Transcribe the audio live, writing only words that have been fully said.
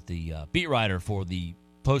the beat writer for the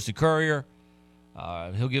Post-Courier.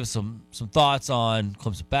 He'll give us some thoughts on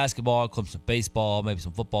Clemson basketball, Clemson baseball, maybe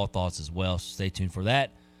some football thoughts as well. So stay tuned for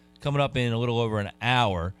that. Coming up in a little over an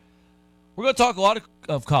hour, we're going to talk a lot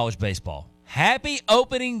of college baseball. Happy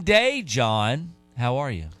opening day, John. How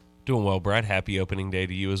are you? Doing well, Brad. Happy opening day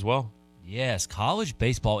to you as well. Yes, college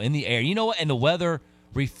baseball in the air. You know what? And the weather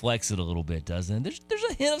reflects it a little bit, doesn't it? There's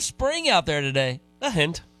a hint of spring out there today. A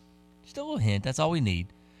hint. Just a little hint. That's all we need.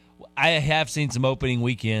 I have seen some opening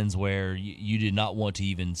weekends where you did not want to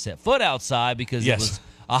even set foot outside because it was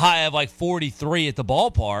a high of like 43 at the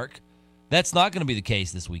ballpark. That's not going to be the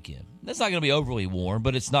case this weekend. That's not going to be overly warm,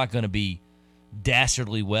 but it's not going to be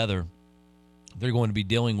dastardly weather they're going to be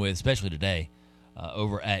dealing with, especially today,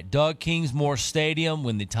 over at Doug Kingsmore Stadium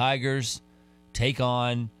when the Tigers take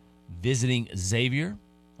on visiting Xavier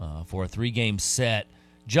for a 3-game set.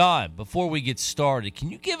 John, before we get started,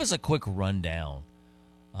 can you give us a quick rundown?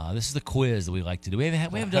 This is the quiz that we like to do. We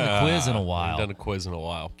haven't done a quiz in a while. We haven't done a quiz in a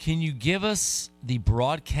while. Can you give us the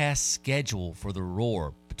broadcast schedule for the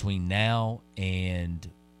Roar between now and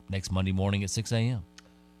next Monday morning at 6 a.m.?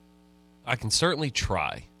 I can certainly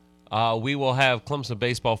try. We will have Clemson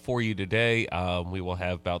baseball for you today. We will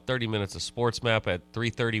have about 30 minutes of sports map. At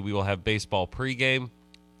 3:30, we will have baseball pregame.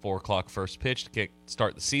 4 o'clock first pitch to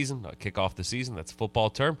start the season, kick off the season. That's a football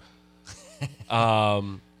term.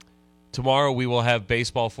 Tomorrow we will have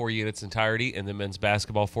baseball for you in its entirety, and then men's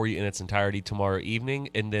basketball for you in its entirety tomorrow evening.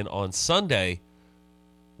 And then on Sunday,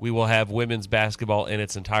 we will have women's basketball in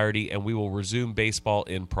its entirety, and we will resume baseball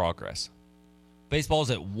in progress.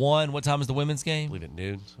 Baseball's at 1. What time is the women's game? I believe at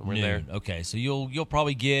noon, somewhere in there. Okay, so you'll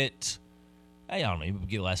probably get, I don't know, you'll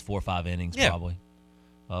get the last 4 or 5 innings probably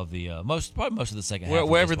of the most of the second half.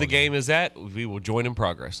 Wherever the game is at, we will join in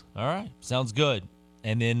progress. All right, sounds good.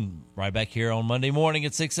 And then right back here on Monday morning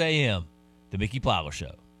at 6 a.m., the Mickey Plyler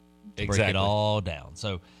Show. To break it all down.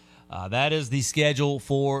 So that is the schedule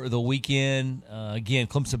for the weekend. Again,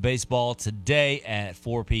 Clemson baseball today at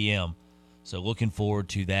 4 p.m. So looking forward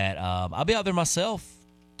to that. I'll be out there myself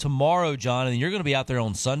tomorrow, John, and you're going to be out there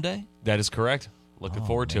on Sunday? That is correct. Looking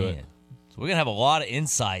forward to it. So we're going to have a lot of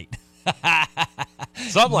insight.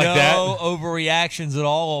 Something like that. No overreactions at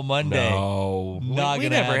all on Monday. No. Not going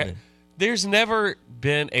to happen. There's never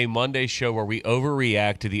been a Monday show where we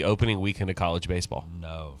overreact to the opening weekend of college baseball.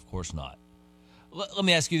 No, of course not. Let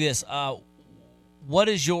me ask you this. Where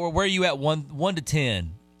are you at 1 to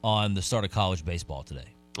 10 on the start of college baseball today?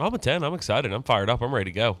 I'm a 10. I'm excited. I'm fired up. I'm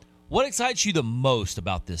ready to go. What excites you the most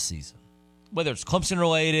about this season? Whether it's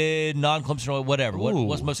Clemson-related, non-Clemson related, whatever.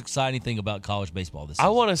 What's the most exciting thing about college baseball this season? I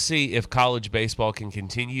want to see if college baseball can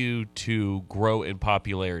continue to grow in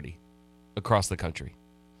popularity across the country.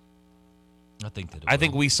 I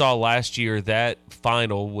think we saw last year that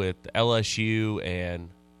final with LSU and,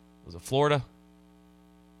 was it Florida?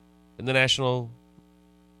 In the final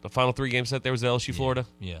 3-game set there was LSU, Florida?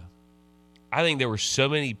 Yeah. I think there were so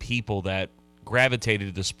many people that gravitated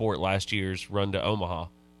to the sport last year's run to Omaha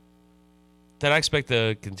that I expect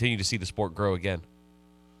to continue to see the sport grow again.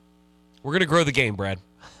 We're going to grow the game, Brad.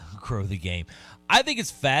 Grow the game. I think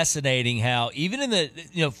it's fascinating how even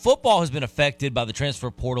in football has been affected by the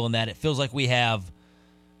transfer portal in that it feels like we have,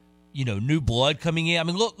 new blood coming in. I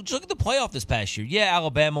mean, look at the playoff this past year. Yeah,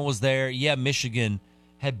 Alabama was there. Yeah, Michigan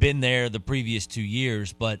had been there the previous 2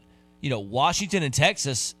 years, but Washington and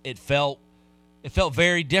Texas, it felt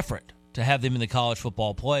very different to have them in the college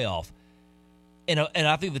football playoff. And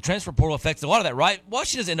I think the transfer portal affects a lot of that, right?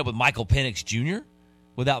 Washington doesn't end up with Michael Penix Jr.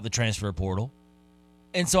 without the transfer portal.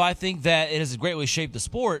 And so I think that it has greatly shaped the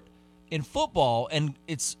sport in football, and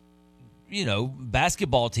it's,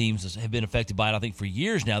 basketball teams have been affected by it, I think, for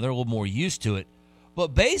years now. They're a little more used to it.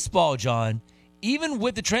 But baseball, John, even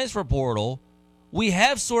with the transfer portal, we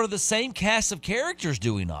have sort of the same cast of characters,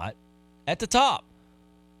 do we not, at the top.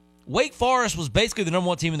 Wake Forest was basically the number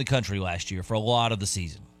 1 team in the country last year for a lot of the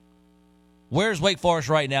season. Where's Wake Forest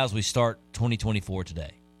right now as we start 2024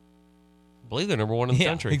 today? I believe they're number 1 in the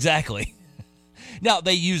country. Exactly. Now,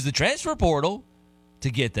 they used the transfer portal to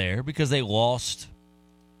get there because they lost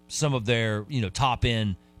some of their,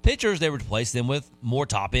 top-end pitchers. They replaced them with more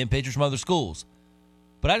top-end pitchers from other schools.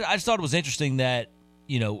 But I just thought it was interesting that,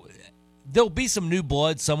 there'll be some new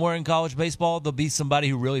blood somewhere in college baseball. There'll be somebody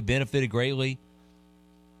who really benefited greatly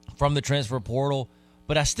from the transfer portal.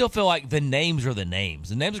 But I still feel like the names are the names.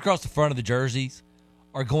 The names across the front of the jerseys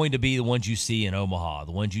are going to be the ones you see in Omaha,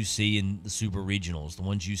 the ones you see in the super regionals, the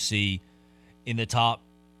ones you see in the top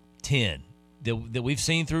 10 that we've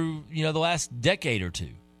seen through, the last decade or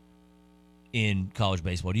two in college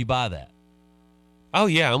baseball. Do you buy that? Oh,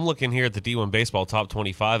 yeah. I'm looking here at the D1 Baseball Top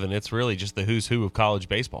 25, and it's really just the who's who of college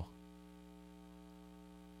baseball.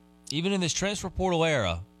 Even in this transfer portal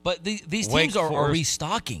era. But these Wake teams are Forest,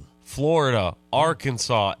 restocking. Florida,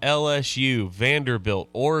 Arkansas, LSU, Vanderbilt,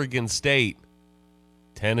 Oregon State,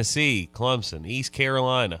 Tennessee, Clemson, East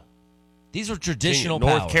Carolina. These are traditional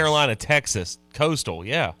North powers. Carolina, Texas, Coastal,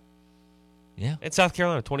 yeah. Yeah. And South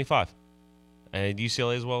Carolina, 25. And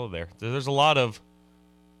UCLA as well there. There's a lot of...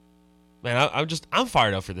 Man, I'm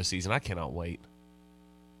fired up for this season. I cannot wait.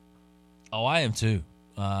 Oh, I am too.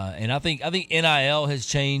 And I think NIL has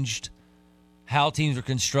changed how teams are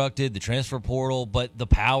constructed, the transfer portal, but the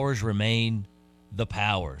powers remain the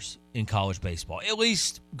powers in college baseball, at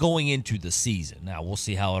least going into the season. Now, we'll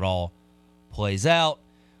see how it all plays out.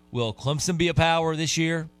 Will Clemson be a power this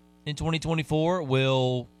year in 2024?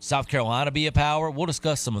 Will South Carolina be a power? We'll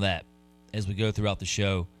discuss some of that as we go throughout the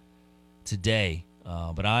show today.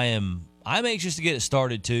 But I'm anxious to get it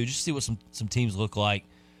started, too, just to see what some teams look like.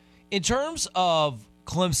 In terms of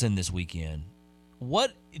Clemson this weekend,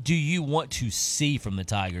 what do you want to see from the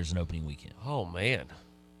Tigers in opening weekend? Oh, man.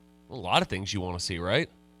 A lot of things you want to see, right?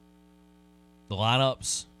 The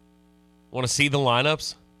lineups? Want to see the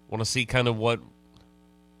lineups? Want to see kind of what...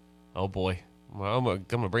 Oh, boy. Well, I'm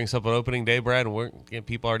going to bring something opening day, Brad, and we're getting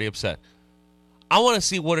people already upset. I want to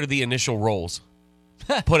see what are the initial roles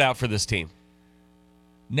put out for this team.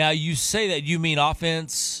 Now, you say that you mean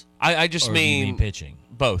offense? I just or mean, do you mean pitching.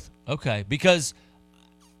 Both. Okay, because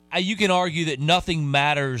you can argue that nothing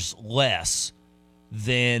matters less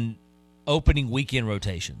than opening weekend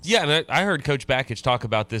rotations. Yeah, and I heard Coach Bakich talk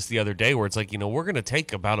about this the other day where it's like, we're going to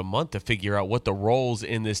take about a month to figure out what the roles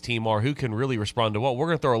in this team are, who can really respond to what. We're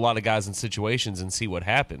going to throw a lot of guys in situations and see what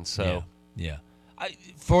happens. So, Yeah.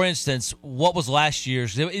 For instance, what was last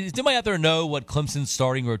year's? Does anybody out there know what Clemson's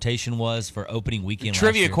starting rotation was for opening weekend?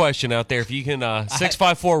 Trivia last year? question out there, if you can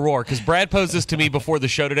 654-ROAR, because Brad posed this to me before the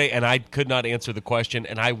show today, and I could not answer the question,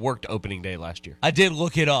 and I worked opening day last year. I did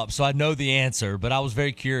look it up, so I know the answer, but I was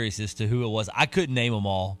very curious as to who it was. I couldn't name them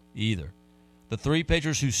all either. The three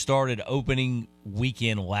pitchers who started opening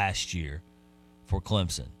weekend last year for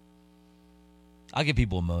Clemson. I'll give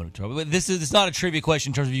people a moment, but it's not a trivia question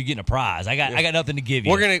in terms of you getting a prize. I got nothing to give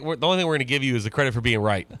you. The only thing we're gonna give you is the credit for being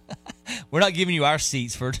right. We're not giving you our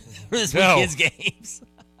seats for this weekend's games.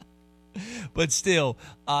 But still,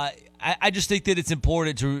 I just think that it's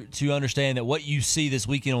important to understand that what you see this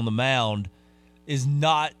weekend on the mound is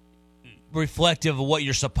not reflective of what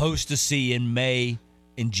you're supposed to see in May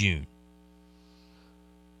and June.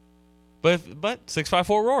 But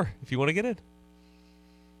 654-ROAR if you want to get in.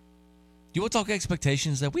 You want to talk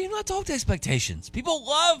expectations? That we have not talked expectations. People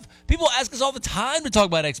ask us all the time to talk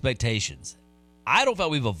about expectations. I don't feel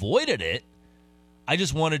we've avoided it. I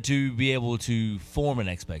just wanted to be able to form an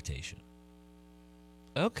expectation.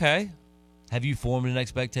 Okay. Have you formed an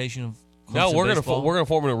expectation of Clemson No, we're baseball? gonna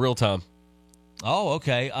form it in real time. Oh,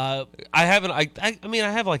 okay. I have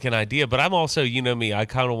like an idea, but I'm also, me, I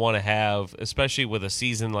kind of want to have, especially with a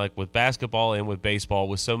season like with basketball and with baseball,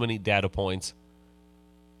 with so many data points.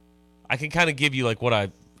 I can kind of give you like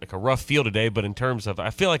a rough feel today, but in terms of, I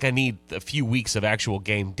feel like I need a few weeks of actual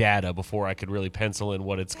game data before I could really pencil in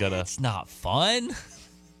what it's gonna. It's not fun.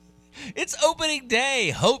 It's opening day.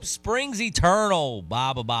 Hope springs eternal.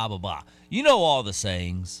 Blah blah blah blah blah. You know all the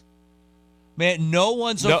sayings. Man, no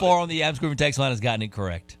one so far on the Adams Groovin text line has gotten it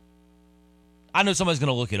correct. I know somebody's going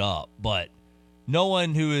to look it up, but no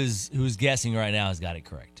one who is guessing right now has got it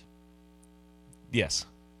correct. Yes.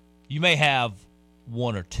 You may have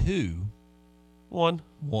one or two. One.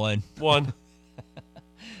 We'll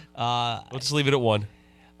just leave it at one.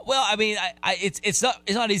 Well, I mean, it's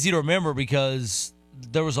not easy to remember because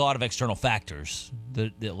there was a lot of external factors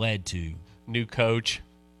that led to new coach.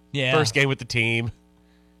 Yeah. First game with the team.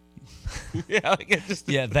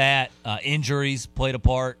 Injuries played a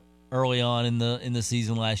part early on in the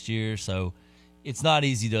season last year, so it's not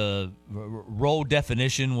easy to role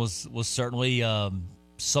definition was certainly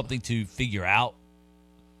something to figure out.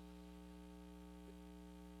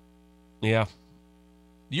 Yeah.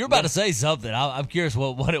 You're about to say something. I'm curious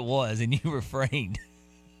what it was, and you refrained.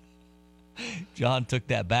 John took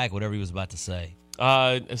that back, whatever he was about to say.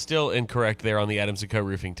 Still incorrect there on the Adams & Co.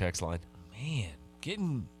 Roofing text line.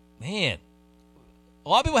 Man. A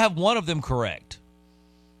lot of people have one of them correct,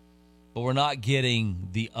 but we're not getting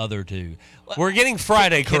the other two. We're getting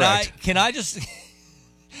Friday correct. Can I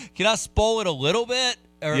spoil it a little bit?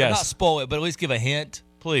 Or yes. Not spoil it, but at least give a hint?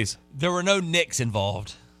 Please. There were no Knicks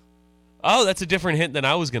involved. Oh, that's a different hint than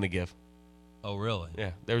I was going to give. Oh, really?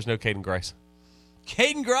 Yeah, there was no Caden Grice.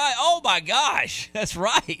 Caden Grice? Oh, my gosh. That's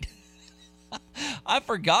right. I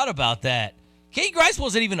forgot about that. Katie Grice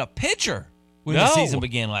wasn't even a pitcher when the season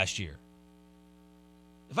began last year.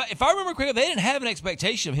 If I remember correctly, they didn't have an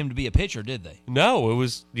expectation of him to be a pitcher, did they? No, it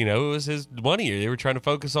was his 1 year. They were trying to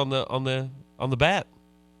focus on the bat.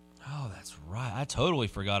 Oh, that's right. I totally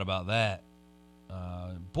forgot about that.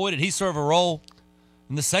 Boy, did he serve a role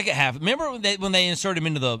in the second half. Remember when they inserted him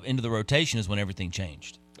into the rotation is when everything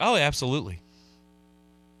changed. Oh, absolutely.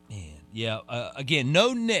 Man, yeah. Again,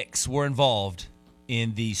 no Knicks were involved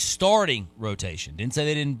in the starting rotation. Didn't say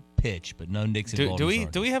they didn't pitch, but no Knicks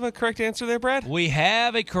involved. Do we have a correct answer there, Brad? We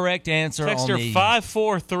have a correct answer. Texter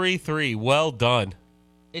 5433. Well done.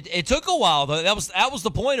 It took a while though. That was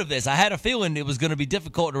the point of this. I had a feeling it was going to be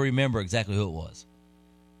difficult to remember exactly who it was.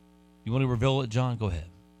 You want to reveal it, John? Go ahead.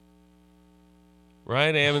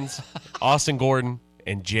 Ryan Ammons, Austin Gordon,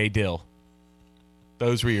 and Jay Dill.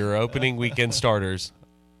 Those were your opening weekend starters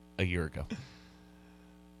a year ago.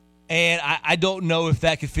 And I don't know if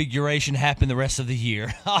that configuration happened the rest of the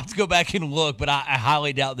year. I'll have to go back and look, but I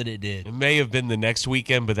highly doubt that it did. It may have been the next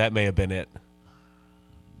weekend, but that may have been it.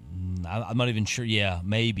 I'm not even sure. Yeah,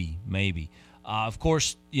 maybe. Of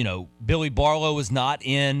course, Billy Barlow was not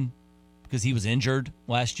in because he was injured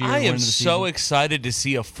last year. I am so excited to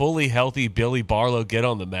see a fully healthy Billy Barlow get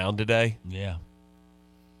on the mound today. Yeah.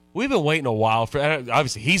 We've been waiting a while for.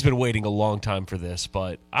 Obviously, he's been waiting a long time for this,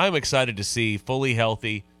 but I'm excited to see fully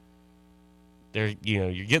healthy. You're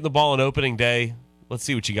getting the ball on opening day. Let's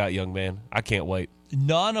see what you got, young man. I can't wait.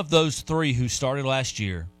 None of those three who started last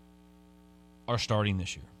year are starting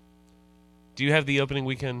this year. Do you have the opening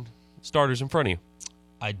weekend starters in front of you?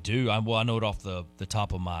 I do. I know it off the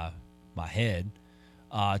top of my head.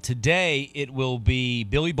 Today it will be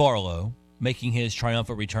Billy Barlow making his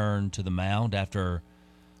triumphant return to the mound after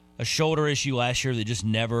a shoulder issue last year that just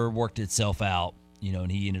never worked itself out. And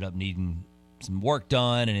he ended up needing some work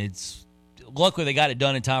done, and luckily they got it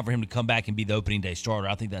done in time for him to come back and be the opening day starter.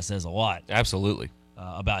 I think that says a lot. Absolutely.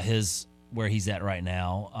 About where he's at right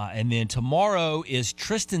now. And then tomorrow is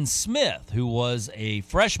Tristan Smith, who was a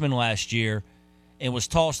freshman last year and was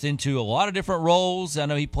tossed into a lot of different roles. I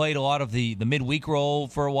know he played a lot of the midweek role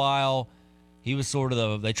for a while. He was sort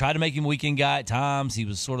of they tried to make him a weekend guy at times. He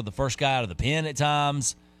was sort of the first guy out of the pen at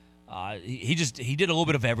times. He did a little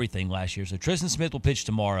bit of everything last year. So Tristan Smith will pitch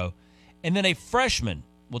tomorrow. And then a freshman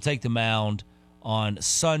will take the mound on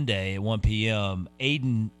Sunday at 1 p.m.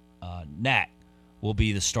 Aiden Knack will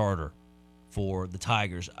be the starter for the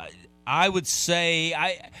Tigers. I would say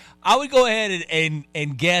I would go ahead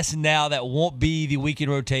and guess now that won't be the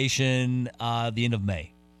weekend rotation the end of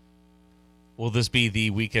May. Will this be the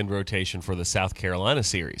weekend rotation for the South Carolina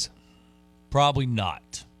series? Probably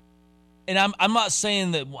not. And I'm not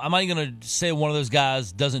saying that I'm not going to say one of those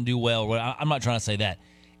guys doesn't do well. I'm not trying to say that.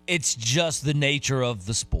 It's just the nature of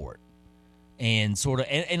the sport. And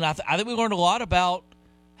I think we learned a lot about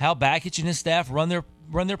how Bakich and his staff run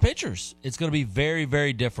their pitchers. It's going to be very,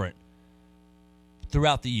 very different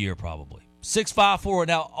throughout the year, probably. 6-5-4.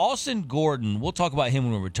 Now, Austin Gordon, we'll talk about him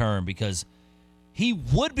when we return because he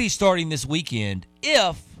would be starting this weekend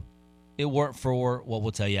if it weren't for what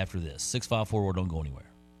we'll tell you after this. 6-5-4, or don't go anywhere.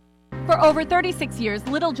 For over 36 years,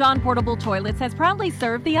 Little John Portable Toilets has proudly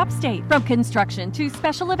served the upstate. From construction to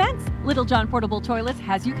special events, Little John Portable Toilets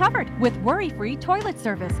has you covered with worry-free toilet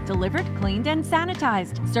service, delivered, cleaned, and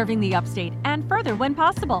sanitized, serving the upstate and further when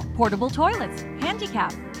possible. Portable toilets,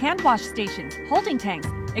 handicap, hand wash stations, holding tanks,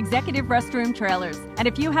 executive restroom trailers. And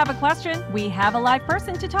if you have a question, we have a live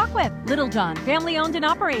person to talk with. Little John, family owned and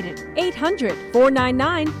operated.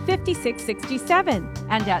 800-499-5667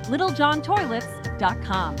 and at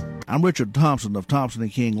littlejohntoilets.com. I'm Richard Thompson of Thompson &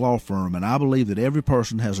 King Law Firm, and I believe that every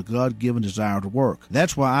person has a God-given desire to work.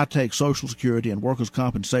 That's why I take Social Security and workers'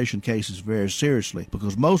 compensation cases very seriously,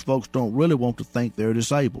 because most folks don't really want to think they're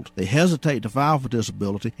disabled. They hesitate to file for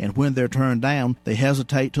disability, and when they're turned down, they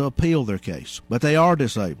hesitate to appeal their case. But they are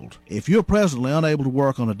disabled. If you're presently unable to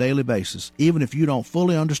work on a daily basis, even if you don't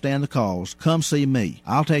fully understand the cause, come see me.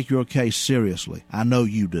 I'll take your case seriously. I know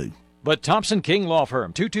you do. But Thompson King Law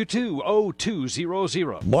Firm,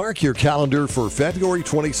 222-0200. Mark your calendar for February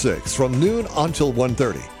 26th from noon until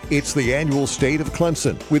 1:30. It's the annual State of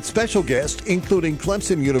Clemson with special guests including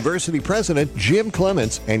Clemson University President Jim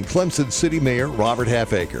Clements and Clemson City Mayor Robert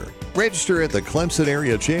Halfacre. Register at the Clemson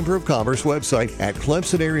Area Chamber of Commerce website at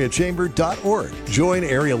clemsonareachamber.org. Join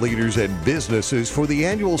area leaders and businesses for the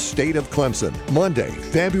annual State of Clemson, Monday,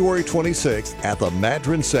 February 26th at the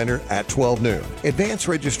Madron Center at 12 noon. Advance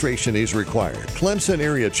registration is required.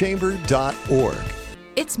 clemsonareachamber.org.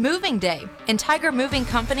 It's moving day, and Tiger Moving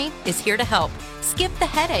Company is here to help. Skip the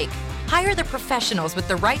headache. Hire the professionals with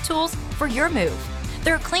the right tools for your move.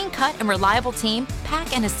 Their clean-cut and reliable team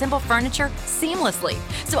pack and assemble furniture seamlessly,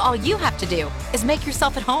 so all you have to do is make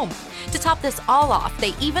yourself at home. To top this all off,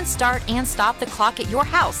 they even start and stop the clock at your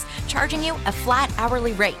house, charging you a flat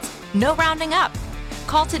hourly rate. No rounding up.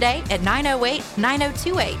 Call today at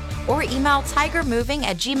 908-9028 or email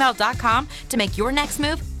tigermoving@gmail.com to make your next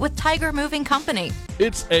move with Tiger Moving Company.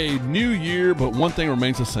 It's a new year, but one thing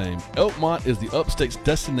remains the same. Elkmont is the Upstate's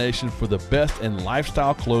destination for the best in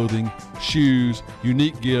lifestyle clothing, shoes,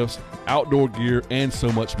 unique gifts, outdoor gear, and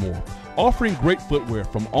so much more. Offering great footwear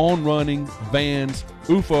from On Running, Vans,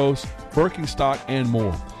 UFOs, Birkenstock, and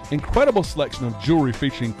more. Incredible selection of jewelry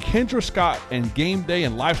featuring Kendra Scott and game day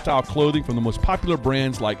and lifestyle clothing from the most popular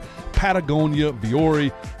brands like Patagonia,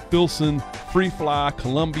 Viore, Filson, Free Fly,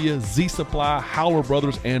 Columbia, Z Supply, Howler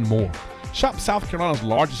Brothers, and more. Shop South Carolina's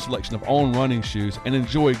largest selection of On Running shoes and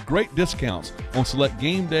enjoy great discounts on select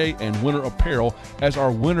game day and winter apparel as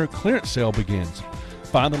our winter clearance sale begins.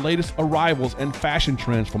 Find the latest arrivals and fashion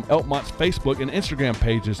trends from Elkmont's Facebook and Instagram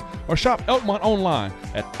pages or shop Elkmont online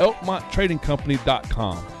at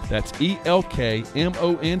elkmonttradingcompany.com. That's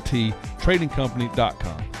ELKMONT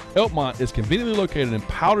tradingcompany.com. Elkmont is conveniently located in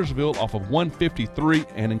Powdersville off of 153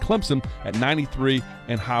 and in Clemson at 93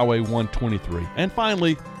 and Highway 123. And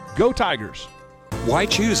finally, go Tigers! Why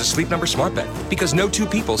choose a Sleep Number smart bed? Because no two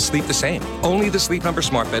people sleep the same. Only the Sleep Number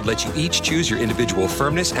smart bed lets you each choose your individual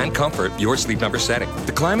firmness and comfort, your Sleep Number setting.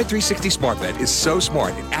 The Climate 360 smart bed is so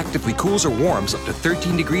smart it actively cools or warms up to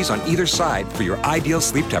 13 degrees on either side for your ideal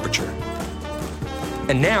sleep temperature.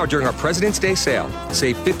 And now, during our President's Day sale,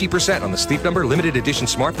 save 50% on the Sleep Number limited edition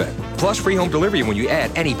smart bed, plus free home delivery when you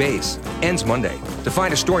add any base. Ends Monday. To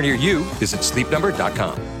find a store near you, visit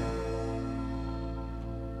sleepnumber.com.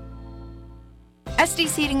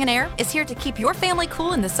 SD's Heating and Air is here to keep your family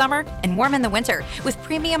cool in the summer and warm in the winter with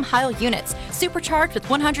premium Heil units, supercharged with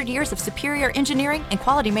 100 years of superior engineering and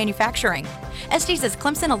quality manufacturing. SD's is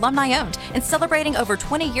Clemson alumni owned and celebrating over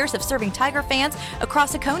 20 years of serving Tiger fans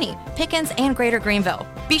across Oconee, Pickens, and Greater Greenville.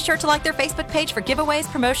 Be sure to like their Facebook page for giveaways,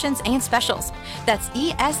 promotions, and specials. That's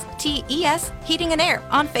ESTES Heating and Air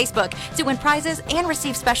on Facebook to win prizes and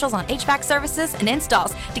receive specials on HVAC services and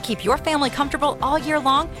installs to keep your family comfortable all year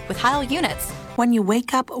long with Heil units. When you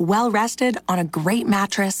wake up well-rested on a great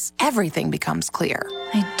mattress, everything becomes clear.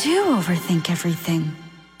 I do overthink everything.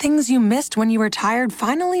 Things you missed when you were tired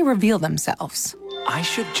finally reveal themselves. I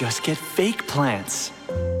should just get fake plants.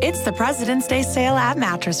 It's the President's Day sale at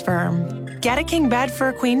Mattress Firm. Get a king bed for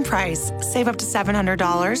a queen price. Save up to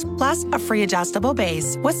 $700, plus a free adjustable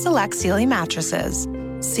base with select Sealy mattresses.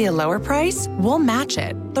 See a lower price? We'll match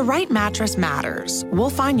it. The right mattress matters.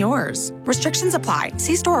 We'll find yours. Restrictions apply.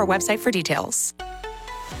 See store or website for details.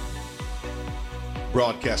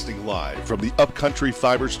 Broadcasting live from the Upcountry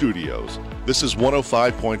Fiber Studios. This is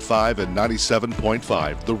 105.5 and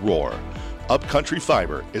 97.5 The Roar. Upcountry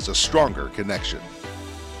Fiber is a stronger connection.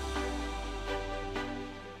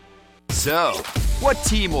 So, what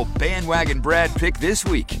team will Bandwagon Brad pick this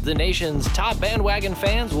week? The nation's top bandwagon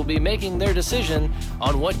fans will be making their decision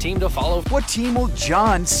on what team to follow. What team will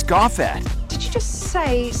John scoff at? Did you just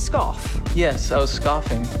say scoff? Yes, I was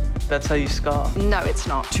scoffing. That's how you scoff. No, it's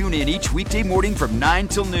not. Tune in each weekday morning from 9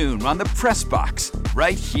 till noon on the Press Box,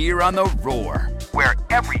 right here on The Roar, where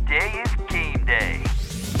every day is game day.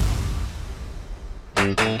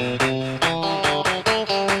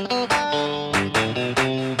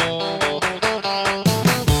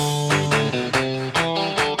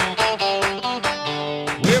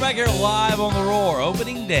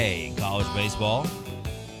 Day in college baseball.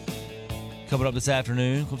 Coming up this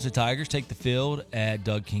afternoon, Clemson Tigers take the field at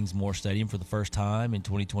Doug Kingsmore Stadium for the first time in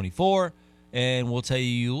 2024, and we'll tell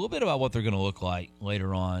you a little bit about what they're going to look like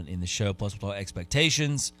later on in the show, plus we'll talk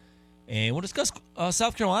expectations, and we'll discuss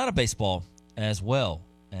South Carolina baseball as well,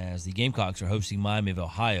 as the Gamecocks are hosting Miami of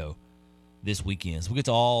Ohio this weekend. So we'll get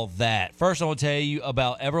to all that. First, I want to tell you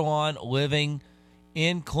about Everlawn Living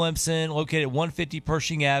in Clemson, located at 150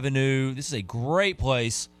 Pershing Avenue. This is a great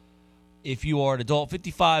place if you are an adult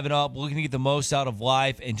 55 and up, looking to get the most out of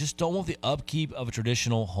life and just don't want the upkeep of a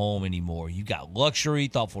traditional home anymore. You've got luxury,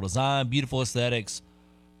 thoughtful design, beautiful aesthetics,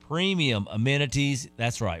 premium amenities.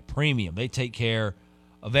 That's right, premium. They take care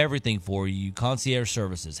of everything for you. Concierge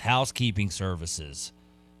services, housekeeping services.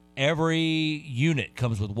 Every unit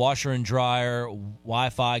comes with washer and dryer,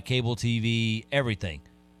 Wi-Fi, cable TV, everything.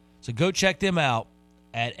 So go check them out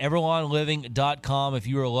at everlawnliving.com. If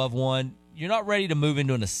you're a loved one, you're not ready to move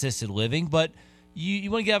into an assisted living, but you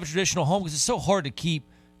want to get out of a traditional home because it's so hard to keep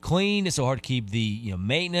clean. It's so hard to keep the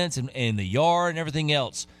maintenance and the yard and everything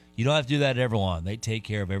else. You don't have to do that at Everlawn. They take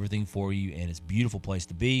care of everything for you, and it's a beautiful place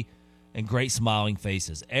to be. and great smiling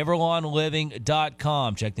faces.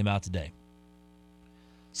 EverlawnLiving.com. Check them out today.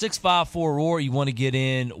 654 Roar, you want to get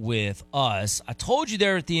in with us. I told you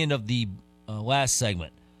there at the end of the last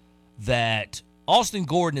segment that Austin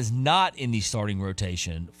Gordon is not in the starting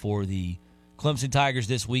rotation for the Clemson Tigers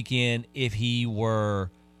this weekend. If he were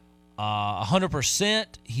 100%,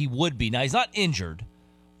 he would be. Now, he's not injured,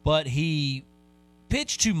 but he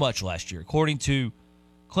pitched too much last year. According to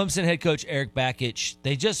Clemson head coach Eric Bakich,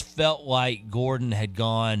 they just felt like Gordon had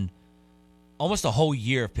gone almost a whole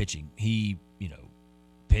year of pitching. He,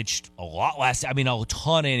 pitched a lot last year. I mean, a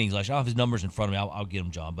ton of innings last year. I don't have his numbers in front of me. I'll get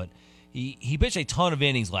them, John. But he pitched a ton of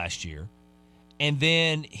innings last year. And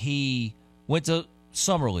then he went to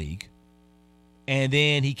Summer League. And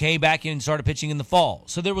then he came back in and started pitching in the fall.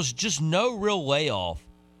 So there was just no real layoff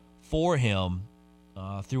for him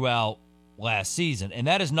throughout last season. And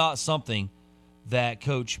that is not something that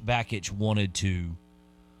Coach Bakich wanted to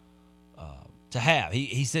have.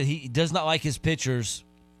 He said he does not like his pitchers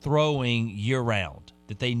throwing year-round,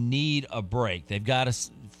 that they need a break. They've got to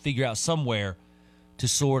figure out somewhere to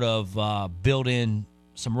sort of build in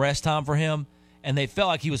some rest time for him. And they felt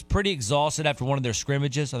like he was pretty exhausted after one of their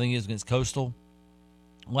scrimmages. I think it was against Coastal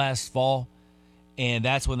last fall. And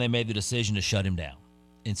that's when they made the decision to shut him down.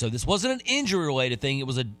 And so this wasn't an injury-related thing. It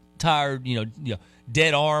was a tired,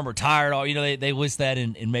 dead arm or tired arm. They list that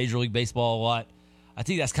in Major League Baseball a lot. I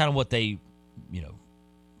think that's kind of what they,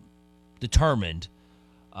 determined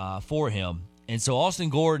for him. And so Austin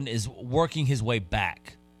Gordon is working his way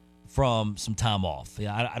back from some time off.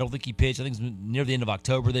 I don't think he pitched. I think it was near the end of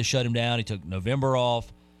October they shut him down. He took November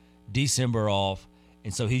off, December off,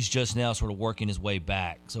 and so he's just now sort of working his way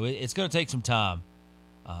back. So it's going to take some time.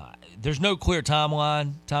 There's no clear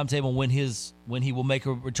timetable when he will make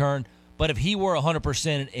a return. But if he were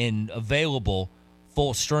 100% and available,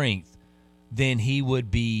 full strength, then he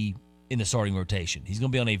would be in the starting rotation. He's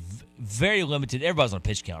going to be on a very limited – everybody's on a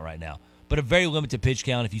pitch count right now, but a very limited pitch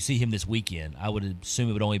count. If you see him this weekend, I would assume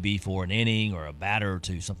it would only be for an inning or a batter or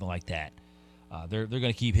two, something like that. They're going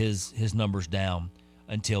to keep his numbers down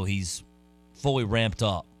until he's fully ramped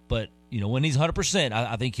up. But, when he's 100%,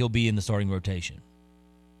 I think he'll be in the starting rotation.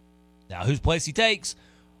 Now, whose place he takes,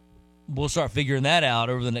 we'll start figuring that out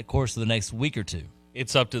over the course of the next week or two.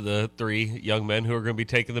 It's up to the three young men who are going to be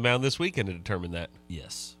taking the mound this weekend to determine that.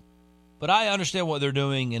 Yes. But I understand what they're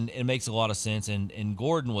doing, and it makes a lot of sense. And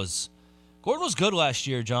Gordon was good last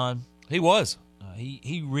year, John. He was.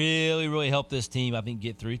 He really, really helped this team, I think,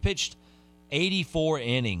 get through. He pitched 84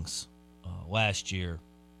 innings last year,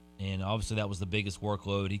 and obviously that was the biggest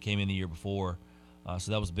workload. He came in the year before,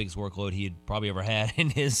 so that was the biggest workload he had probably ever had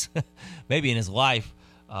in his maybe in his life.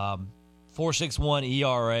 4.61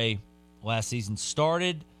 ERA last season.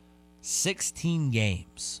 Started 16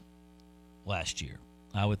 games last year.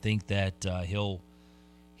 I would think that he'll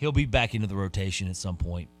be back into the rotation at some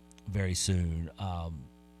point very soon.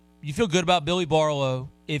 You feel good about Billy Barlow?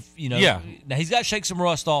 Yeah. Now he's got to shake some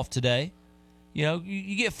rust off today.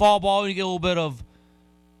 You get fall ball, you get a little bit of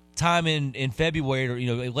time in February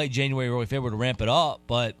or late January, early February to ramp it up.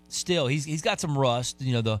 But still, he's got some rust.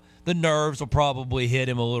 The nerves will probably hit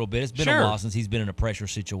him a little bit. It's been a while since he's been in a pressure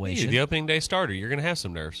situation. The opening day starter, you're going to have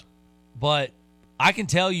some nerves. But I can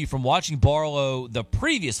tell you from watching Barlow the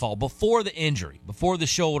previous fall, before the injury, before the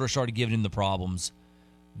shoulder started giving him the problems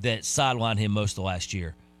that sidelined him most of last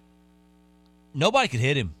year, nobody could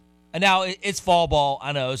hit him. And now it's fall ball.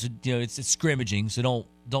 I know it's scrimmaging, so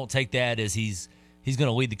don't take that as he's going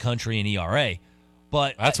to lead the country in ERA.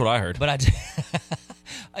 But that's what I heard. But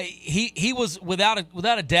he was without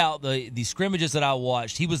a doubt the scrimmages that I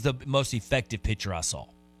watched, he was the most effective pitcher I saw.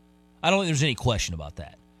 I don't think there's any question about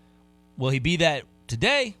that. Will he be that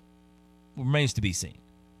today? Remains to be seen.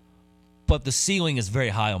 But the ceiling is very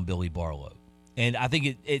high on Billy Barlow. And I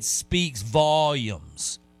think it speaks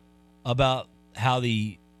volumes about how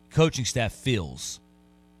the coaching staff feels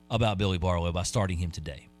about Billy Barlow by starting him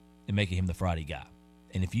today and making him the Friday guy.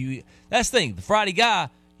 And that's the thing, the Friday guy,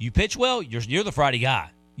 you pitch well, you're the Friday guy.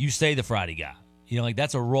 You stay the Friday guy.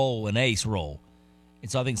 That's a role, an ace role.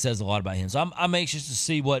 And so I think it says a lot about him. So I'm anxious to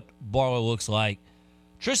see what Barlow looks like.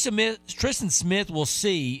 Tristan Smith, we'll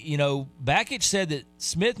see. Bakich said that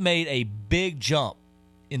Smith made a big jump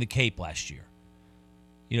in the Cape last year.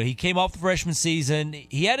 He came off the freshman season.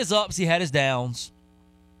 He had his ups, he had his downs.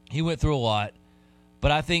 He went through a lot.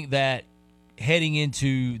 But I think that heading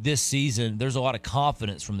into this season, there's a lot of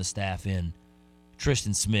confidence from the staff in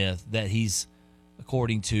Tristan Smith that he's,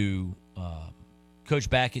 according to Coach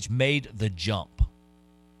Bakich, made the jump.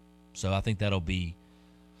 So I think that'll be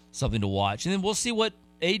something to watch. And then we'll see what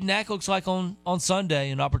Aiden Ack looks like on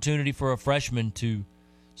Sunday, an opportunity for a freshman to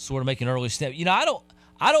sort of make an early step.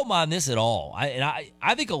 I don't mind this at all.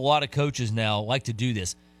 I think a lot of coaches now like to do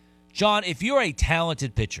this. John, if you're a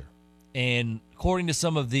talented pitcher, and according to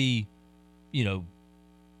some of the,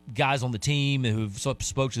 guys on the team who've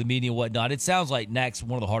spoke to the media and whatnot, it sounds like Knack's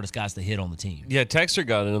one of the hardest guys to hit on the team. Yeah, Texter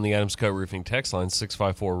got it on the Adams Coat Roofing text line,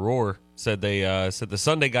 654-ROAR, said the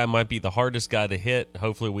Sunday guy might be the hardest guy to hit.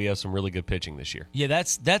 Hopefully we have some really good pitching this year. Yeah,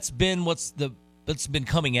 that's been that's been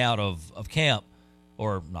coming out of camp,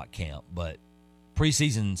 or not camp, but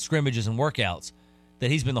preseason scrimmages and workouts,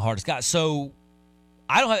 that he's been the hardest guy. So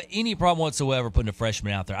I don't have any problem whatsoever putting a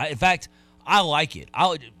freshman out there. In fact, I like it.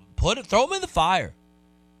 Throw them in the fire.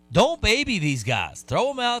 Don't baby these guys. Throw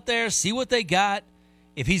them out there, see what they got.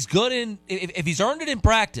 If he's good if he's earned it in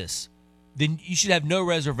practice, then you should have no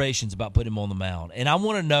reservations about putting him on the mound. And I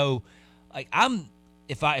want to know,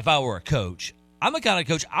 if I were a coach, I'm the kind of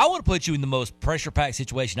coach, I want to put you in the most pressure-packed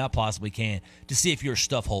situation I possibly can to see if your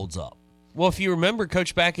stuff holds up. Well, if you remember,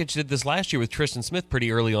 Coach Bakich did this last year with Tristan Smith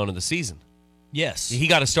pretty early on in the season. Yes. He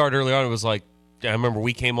got a start early on. It was like, I remember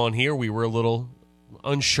we came on here, we were a little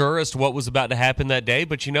unsure as to what was about to happen that day,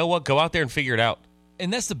 but you know what? Go out there and figure it out.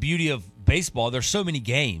 And that's the beauty of baseball. There's so many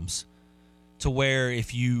games to where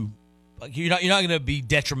if you're not going to be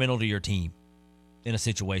detrimental to your team in a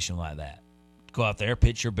situation like that. Go out there,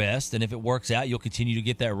 pitch your best, and if it works out, you'll continue to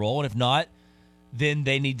get that role. And if not, then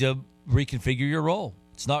they need to reconfigure your role.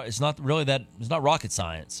 It's not rocket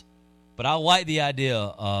science. But I like the idea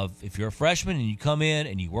of, if you're a freshman and you come in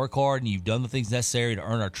and you work hard and you've done the things necessary to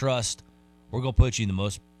earn our trust, we're going to put you in the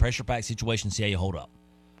most pressure-packed situation and see how you hold up.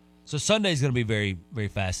 So Sunday's going to be very, very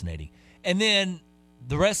fascinating. And then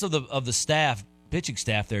the rest of the staff, pitching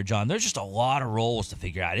staff there, John, there's just a lot of roles to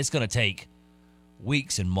figure out. It's going to take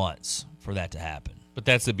weeks and months for that to happen. But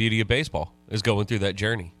that's the beauty of baseball, is going through that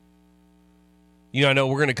journey. I know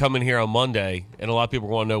we're going to come in here on Monday, and a lot of people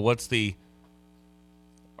want to know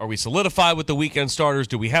are we solidified with the weekend starters?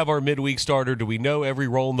 Do we have our midweek starter? Do we know every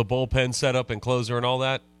role in the bullpen setup and closer and all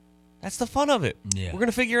that? That's the fun of it. Yeah. We're going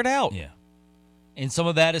to figure it out. Yeah. And some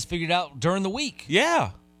of that is figured out during the week. Yeah,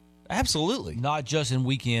 absolutely. Not just in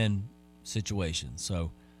weekend situations.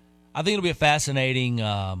 So I think it'll be a fascinating,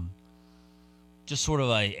 just sort of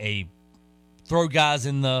a throw guys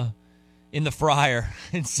in the fryer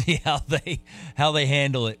and see how they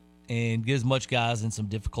handle it, and get as much guys in some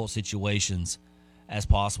difficult situations as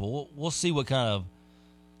possible. We'll see what kind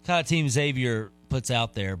of team Xavier puts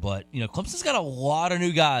out there, but Clemson's got a lot of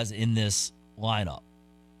new guys in this lineup.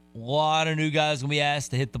 A lot of new guys going to be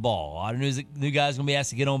asked to hit the ball. A lot of new guys going to be asked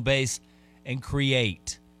to get on base and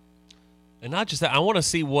create. And not just that, I want to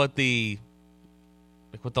see what the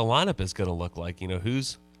lineup is going to look like.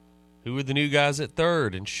 Who are the new guys at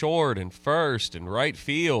third and short and first and right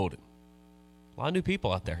field? A lot of new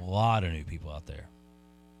people out there.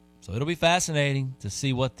 So it'll be fascinating to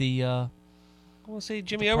see what the I want to see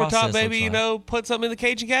Jimmy Overtop maybe, put something in the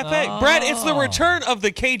Cajun Cafe. Brad, it's the return of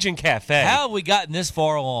the Cajun Cafe. How have we gotten this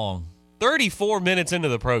far along? 34 minutes into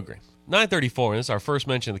the program. 9:34, and this is our first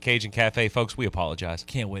mention of the Cajun Cafe. Folks, we apologize.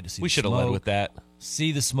 Can't wait to see We should have led with that.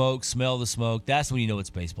 See the smoke, smell the smoke. That's when you know it's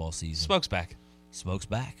baseball season. Smoke's back. Smoke's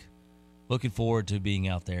back. Looking forward to being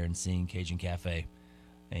out there and seeing Cajun Cafe.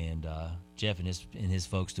 And Jeff and his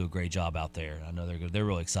folks do a great job out there. I know they're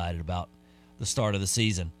really excited about the start of the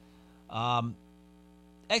season.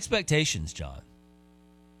 Expectations, John.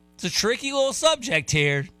 It's a tricky little subject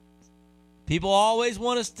here. People always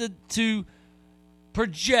want us to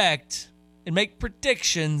project and make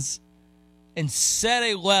predictions and set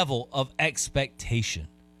a level of expectation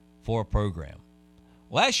for a program.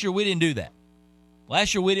 Last year, we didn't do that.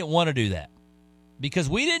 Last year, we didn't want to do that because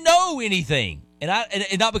we didn't know anything. And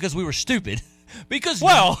not because we were stupid, because,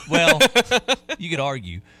 well, you could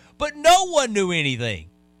argue. But no one knew anything.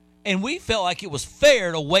 And we felt like it was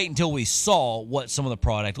fair to wait until we saw what some of the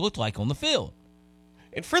product looked like on the field.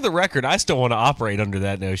 And for the record, I still want to operate under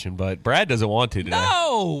that notion, but Brad doesn't want to today.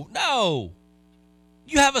 No.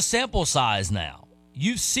 You have a sample size now.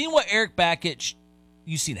 You've seen what Eric Bakich,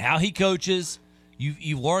 you've seen how he coaches.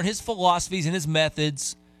 You've learned his philosophies and his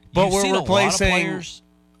methods. But You've we're seen replacing. A lot of players.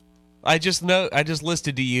 I just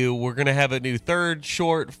listed to you, we're going to have a new third,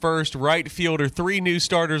 short, first, right fielder, 3 new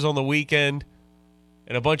starters on the weekend,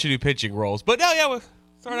 and a bunch of new pitching roles. But no.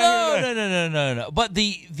 But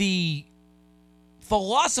the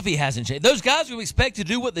philosophy hasn't changed. Those guys we expect to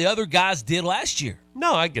do what the other guys did last year.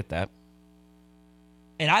 No, I get that.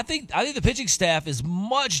 And I think the pitching staff is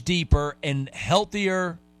much deeper and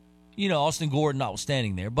healthier. Austin Gordon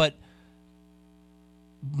notwithstanding there, but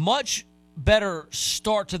much better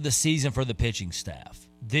start to the season for the pitching staff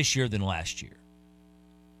this year than last year.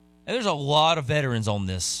 And there's a lot of veterans on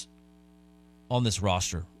this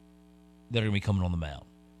roster that are going to be coming on the mound.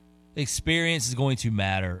 Experience is going to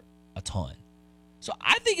matter a ton. So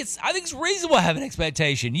I think it's reasonable to have an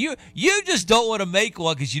expectation. You just don't want to make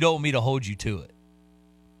one because you don't want me to hold you to it.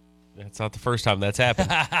 That's not the first time that's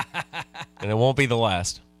happened. And it won't be the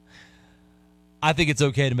last. I think it's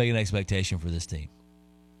okay to make an expectation for this team.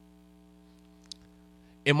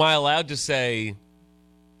 Am I allowed to say,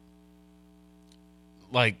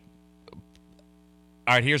 like,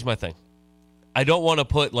 all right, here's my thing. I don't want to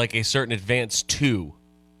put, like, a certain advance 2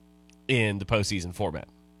 in the postseason format.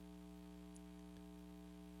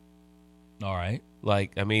 All right.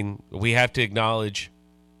 Like, I mean, we have to acknowledge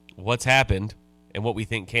what's happened and what we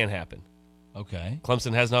think can happen. Okay.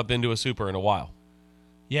 Clemson has not been to a Super in a while.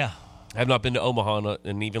 Yeah. Have not been to Omaha in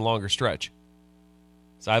an even longer stretch.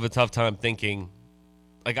 So I have a tough time thinking,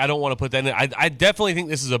 like, I don't want to put that in. I definitely think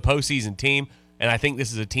this is a postseason team, and I think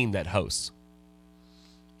this is a team that hosts.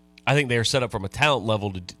 I think they are set up from a talent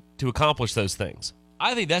level to accomplish those things.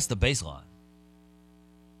 I think that's the baseline.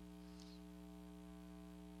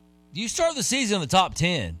 You start the season in the top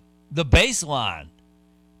 10, the baseline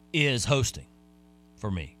is hosting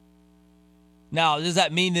for me. Now, does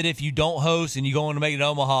that mean that if you don't host and you go on to make it in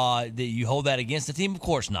Omaha, that you hold that against the team? Of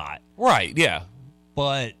course not. Right, yeah.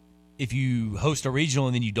 But if you host a regional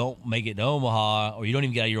and then you don't make it to Omaha, or you don't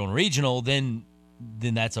even get out of your own regional, then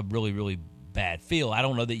that's a really, really bad feel. I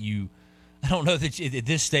don't know that at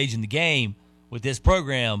this stage in the game with this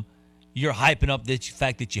program, you're hyping up the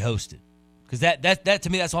fact that you hosted. Because that to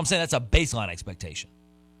me, that's what I'm saying. That's a baseline expectation.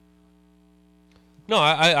 No,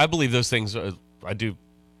 I believe those things. I do.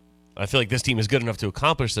 I feel like this team is good enough to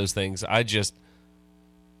accomplish those things. I just,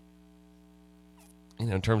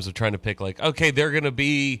 in terms of trying to pick, like, okay, they're going to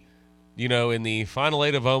be, in the Final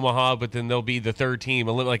 8 of Omaha, but then they'll be the third team.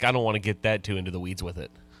 Like, I don't want to get that too into the weeds with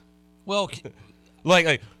it. Well,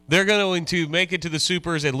 like they're going to make it to the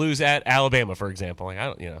Supers and lose at Alabama, for example. Like, I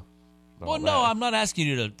don't, Well, no, I'm not asking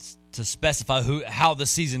you to specify how the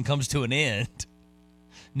season comes to an end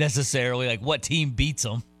necessarily, like what team beats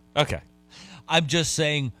them. Okay. I'm just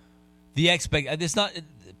saying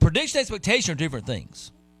prediction, expectation are different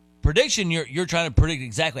things. Prediction, you're trying to predict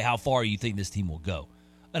exactly how far you think this team will go.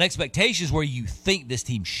 An expectation is where you think this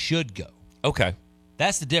team should go. Okay.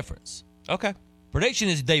 That's the difference. Okay. Prediction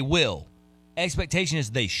is they will. Expectation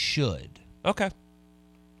is they should. Okay.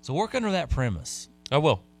 So work under that premise. I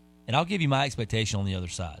will. And I'll give you my expectation on the other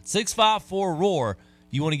side. 654-ROAR.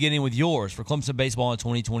 You want to get in with yours for Clemson baseball in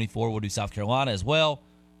 2024. We'll do South Carolina as well.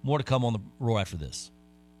 More to come on the Roar after this.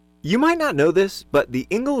 You might not know this, but the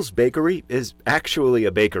Ingalls Bakery is actually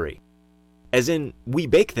a bakery. As in, we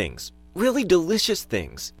bake things. Really delicious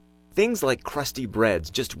things. Things like crusty breads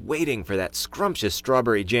just waiting for that scrumptious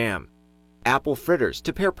strawberry jam. Apple fritters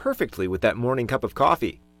to pair perfectly with that morning cup of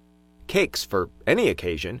coffee. Cakes for any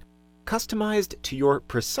occasion, customized to your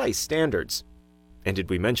precise standards. And did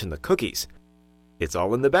we mention the cookies? It's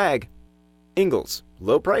all in the bag. Ingalls,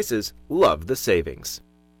 low prices, love the savings.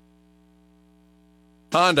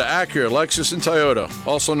 Honda, Acura, Lexus, and Toyota,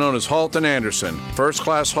 also known as Halt and Anderson. First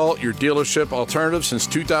Class Halt, your dealership alternative since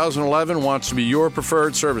 2011, wants to be your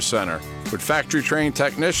preferred service center. With factory-trained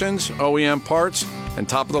technicians, OEM parts, and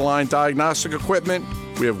top-of-the-line diagnostic equipment,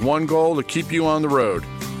 we have one goal: to keep you on the road.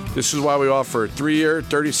 This is why we offer a 3-year,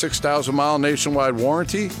 36,000-mile nationwide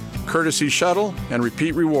warranty, courtesy shuttle, and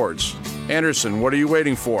repeat rewards. Anderson, what are you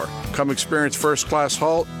waiting for? Come experience First Class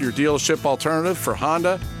Halt, your dealership alternative for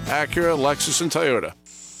Honda, Acura, Lexus, and Toyota.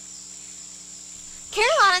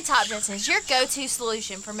 Carolina Top Dressing is your go-to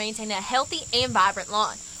solution for maintaining a healthy and vibrant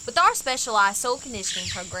lawn. With our specialized soil conditioning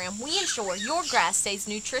program, we ensure your grass stays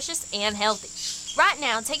nutritious and healthy. Right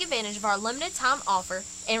now, take advantage of our limited time offer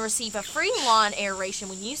and receive a free lawn aeration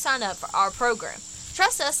when you sign up for our program.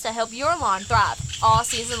 Trust us to help your lawn thrive all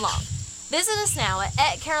season long. Visit us now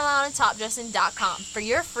at carolinatopdressing.com for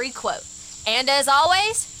your free quote. And as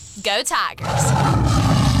always, go Tigers!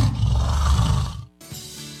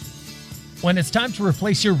 When it's time to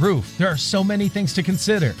replace your roof, there are so many things to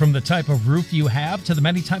consider, from the type of roof you have to the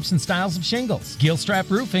many types and styles of shingles. Gilstrap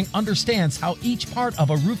Roofing understands how each part of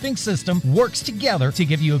a roofing system works together to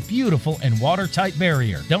give you a beautiful and watertight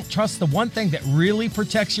barrier. Don't trust the one thing that really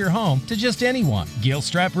protects your home to just anyone.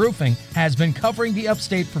 Gilstrap Roofing has been covering the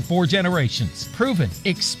upstate for 4 generations. Proven,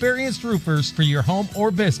 experienced roofers for your home or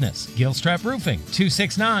business. Gilstrap Roofing,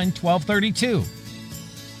 269-1232.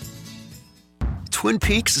 Twin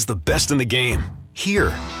Peaks is the best in the game.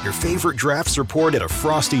 Here, your favorite drafts are poured at a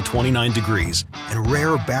frosty 29 degrees, and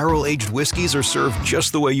rare barrel-aged whiskeys are served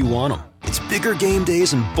just the way you want them. It's bigger game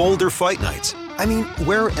days and bolder fight nights. I mean,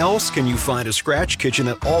 where else can you find a scratch kitchen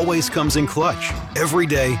that always comes in clutch? Every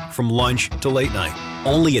day, from lunch to late night.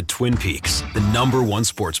 Only at Twin Peaks, the #1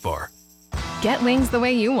 sports bar. Get wings the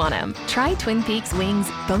way you want them. Try Twin Peaks wings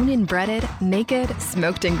bone-in breaded, naked,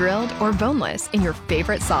 smoked and grilled, or boneless in your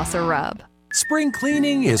favorite sauce or rub. Spring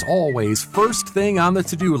cleaning is always first thing on the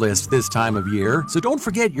to-do list this time of year, so don't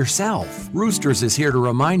forget yourself. Roosters is here to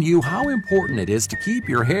remind you how important it is to keep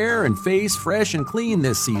your hair and face fresh and clean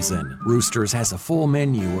this season. Roosters has a full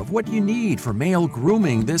menu of what you need for male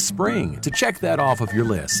grooming this spring. To check that off of your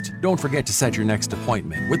list, don't forget to set your next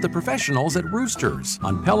appointment with the professionals at Roosters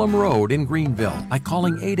on Pelham Road in Greenville by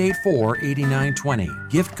calling 884-8920.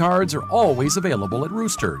 Gift cards are always available at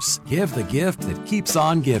Roosters. Give the gift that keeps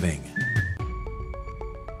on giving.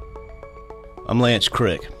 I'm Lance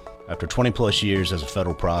Crick. After 20-plus years as a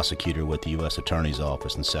federal prosecutor with the U.S. Attorney's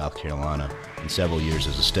Office in South Carolina and several years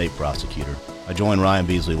as a state prosecutor, I joined Ryan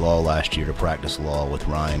Beasley Law last year to practice law with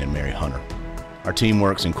Ryan and Mary Hunter. Our team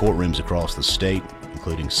works in courtrooms across the state,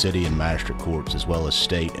 including city and magistrate courts, as well as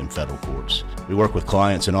state and federal courts. We work with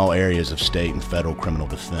clients in all areas of state and federal criminal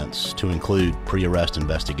defense, to include pre-arrest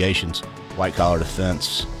investigations, white-collar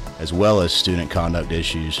defense, as well as student conduct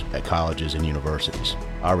issues at colleges and universities.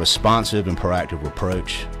 Our responsive and proactive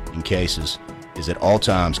approach in cases is at all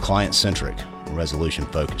times client-centric and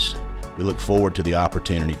resolution-focused. We look forward to the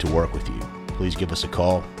opportunity to work with you. Please give us a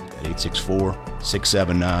call at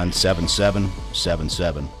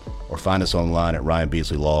 864-679-7777 or find us online at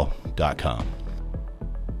ryanbeasleylaw.com.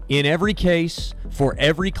 In every case, for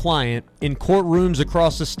every client, in courtrooms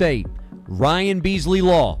across the state, Ryan Beasley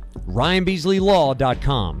Law,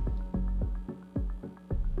 ryanbeasleylaw.com.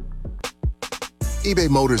 eBay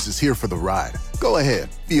Motors is here for the ride. Go ahead,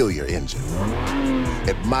 feel your engine.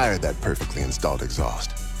 Admire that perfectly installed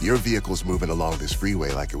exhaust. Your vehicle's moving along this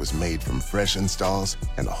freeway like it was made from fresh installs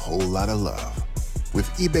and a whole lot of love. With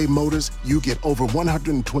eBay Motors, you get over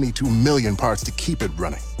 122 million parts to keep it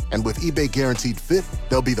running. And with eBay Guaranteed Fit,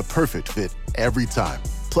 they'll be the perfect fit every time.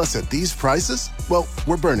 Plus, at these prices, well,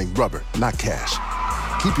 we're burning rubber, not cash.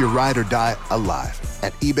 Keep your ride or die alive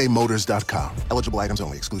at ebaymotors.com. Eligible items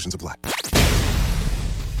only. Exclusions apply.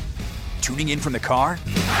 Tuning in from the car?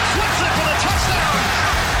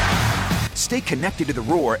 Stay connected to The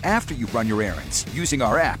Roar after you run your errands using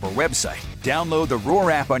our app or website. Download the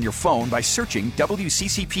Roar app on your phone by searching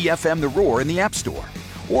WCCP-FM The Roar in the App Store.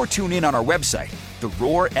 Or tune in on our website,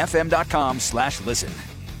 theroarfm.com/listen.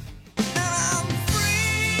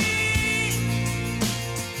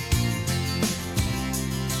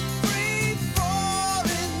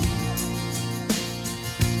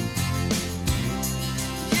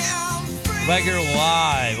 Back here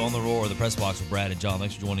live on The Roar, the Press Box with Brad and John.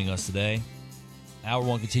 Thanks for joining us today. Hour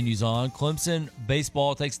one continues on. Clemson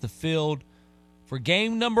baseball takes the field for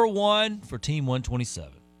game number 1 for Team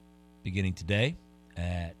 127. Beginning today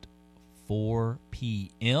at 4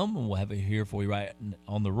 p.m. And we'll have it here for you right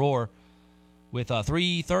on The Roar with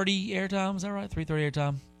 3:30 airtime. Is that right? 3:30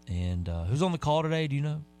 airtime. And who's on the call today? Do you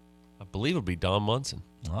know? I believe it'll be Don Munson.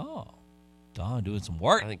 Oh, Don doing some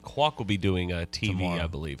work. I think Quack will be doing TV, tomorrow. I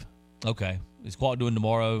believe. Okay. Is Quack doing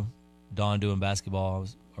tomorrow? Don doing basketball?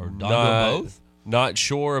 Or Don doing both? Not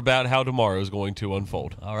sure about how tomorrow is going to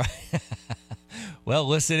unfold. All right. Well,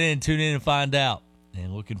 listen in, tune in, and find out.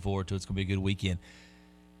 And looking forward to it. It's going to be a good weekend.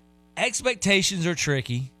 Expectations are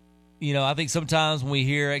tricky. You know, I think sometimes when we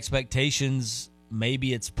hear expectations,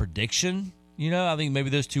 maybe it's prediction. You know, I think maybe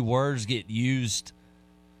those two words get used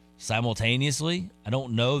simultaneously. I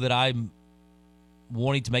don't know that I'm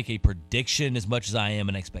wanting to make a prediction as much as I am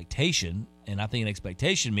an expectation. And I think an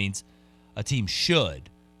expectation means a team should.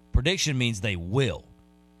 Prediction means they will.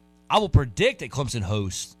 I will predict that Clemson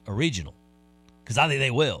hosts a regional because I think they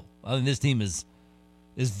will. I think this team is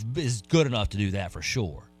good enough to do that for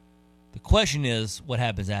sure. The question is what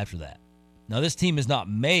happens after that. Now, this team has not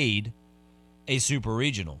made a super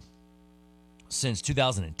regional since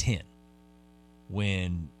 2010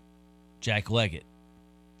 when Jack Leggett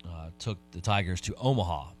took the Tigers to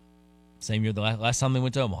Omaha. Same year, the last time they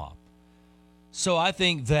went to Omaha. So I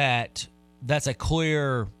think that that's a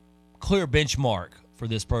clear benchmark for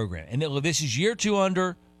this program. And this is year 2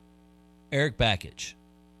 under Eric Bakich.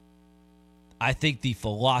 I think the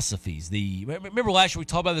philosophies, remember last year we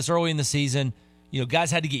talked about this early in the season. You know, guys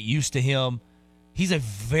had to get used to him. He's a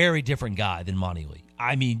very different guy than Monty Lee.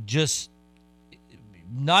 I mean, just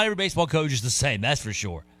not every baseball coach is the same, that's for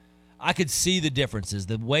sure. I could see the differences,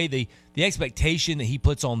 the way the expectation that he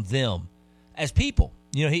puts on them as people.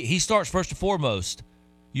 You know, he starts first and foremost,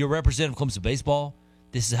 you're a representative of Clemson baseball.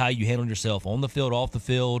 This is how you handle yourself on the field, off the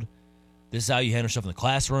field. This is how you handle yourself in the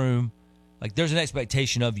classroom. Like, there's an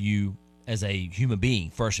expectation of you as a human being,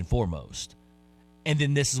 first and foremost. And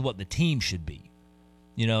then this is what the team should be.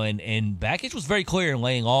 And Bakich was very clear in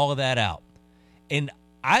laying all of that out. And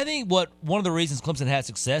I think one of the reasons Clemson had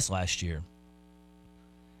success last year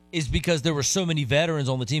is because there were so many veterans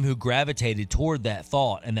on the team who gravitated toward that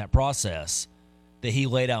thought and that process that he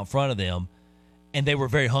laid out in front of them, and they were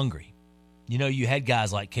very hungry. You had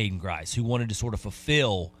guys like Caden Grice who wanted to sort of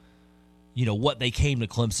fulfill, what they came to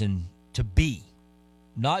Clemson to be,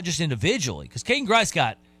 not just individually, because Caden Grice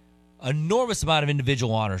got enormous amount of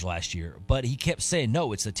individual honors last year, but he kept saying,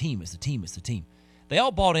 no, it's the team, it's the team, it's the team. They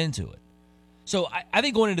all bought into it. So I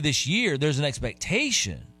think going into this year, there's an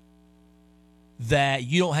expectation that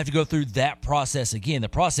you don't have to go through that process again. The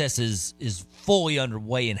process is fully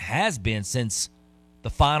underway and has been since the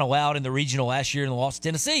final out in the regional last year in the loss to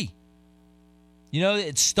Tennessee.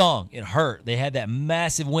 It stung. It hurt. They had that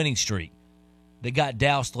massive winning streak that got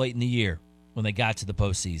doused late in the year when they got to the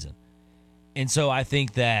postseason. And so I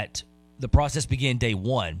think that the process began day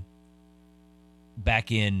one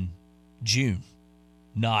back in June,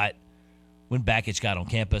 not when Bakich got on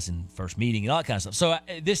campus and first meeting and all that kind of stuff. So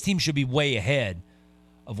this team should be way ahead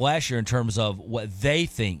of last year in terms of what they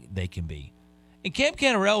think they can be. And Cam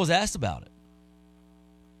Canarell was asked about it.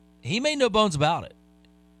 He made no bones about it.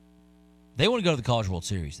 They want to go to the College World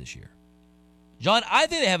Series this year. John, I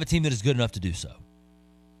think they have a team that is good enough to do so.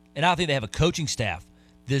 And I think they have a coaching staff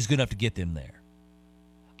that is good enough to get them there.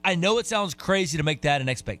 I know it sounds crazy to make that an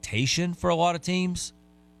expectation for a lot of teams.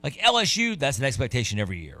 Like LSU, that's an expectation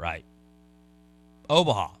every year, right?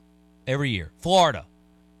 Omaha, every year. Florida,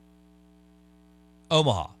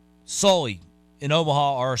 Omaha. Sully and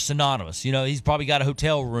Omaha are synonymous. He's probably got a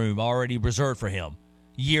hotel room already reserved for him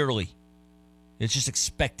yearly. It's just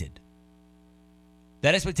expected.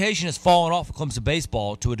 That expectation has fallen off of Clemson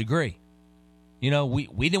baseball to a degree. We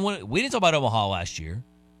didn't talk about Omaha last year.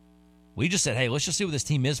 We just said, hey, let's just see what this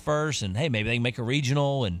team is first, and hey, maybe they can make a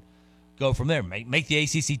regional and go from there. Make the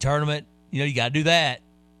ACC tournament. You got to do that.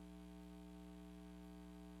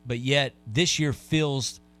 But yet, this year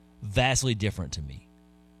feels vastly different to me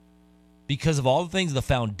because of all the things, the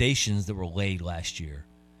foundations that were laid last year.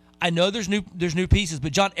 I know there's new pieces,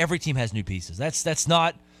 but John, every team has new pieces. That's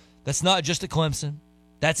not just at Clemson.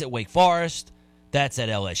 That's at Wake Forest. That's at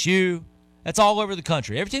LSU. That's all over the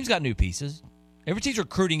country. Every team's got new pieces. Every team's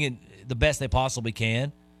recruiting in the best they possibly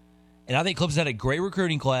can. And I think Clemson had a great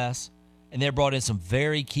recruiting class, and they brought in some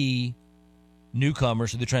very key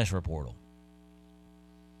newcomers to the transfer portal.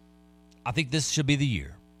 I think this should be the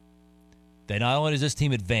year that not only does this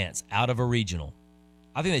team advance out of a regional,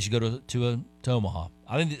 I think they should go to Omaha.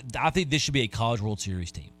 I think this should be a College World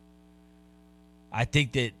Series team. I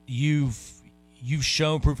think that you've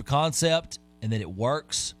shown proof of concept and that it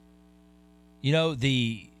works.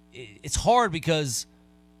 It's hard because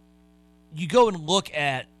you go and look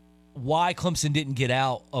at why Clemson didn't get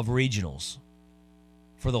out of regionals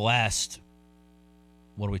for the last,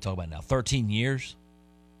 what are we talking about now, 13 years?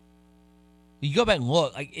 You go back and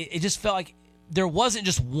look, it just felt like there wasn't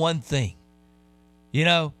just one thing.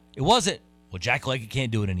 It wasn't, well, Jack Leggett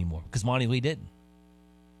can't do it anymore because Monty Lee didn't.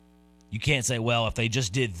 You can't say, well, if they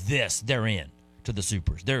just did this, they're in to the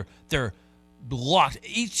Supers. They're blocked.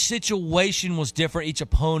 Each situation was different. Each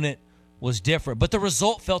opponent was different. But the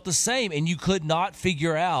result felt the same, and you could not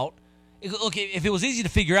figure out. Look, if it was easy to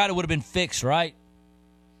figure out, it would have been fixed, right?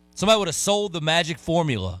 Somebody would have sold the magic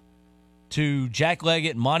formula to Jack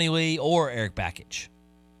Leggett, Monty Lee, or Eric Bakich.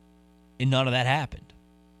 And none of that happened.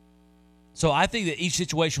 So I think that each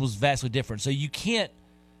situation was vastly different. So you can't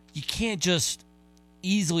just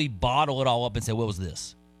easily bottle it all up and say, what was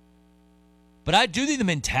this? But I do think the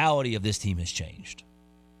mentality of this team has changed.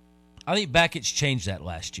 I think Bakich changed that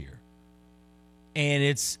last year. And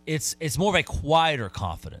it's more of a quieter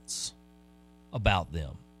confidence about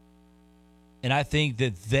them. And I think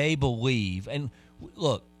that they believe, and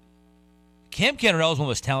look, Cam Canarell is one of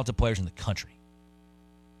the most talented players in the country.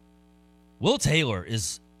 Will Taylor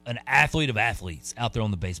is an athlete of athletes out there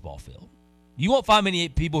on the baseball field. You won't find many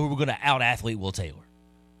people who are going to out-athlete Will Taylor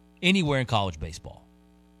anywhere in college baseball.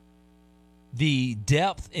 The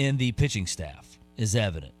depth in the pitching staff is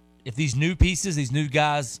evident. If these new pieces, these new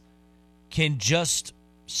guys can just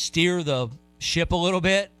steer the ship a little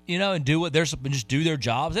bit, and do what they're just do their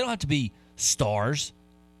jobs. They don't have to be stars,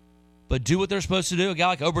 but do what they're supposed to do. A guy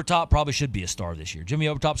like Obertop probably should be a star this year. Jimmy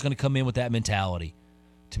Obertop's going to come in with that mentality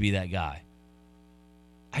to be that guy.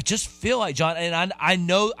 I just feel like, John, and I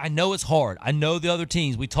know it's hard. I know the other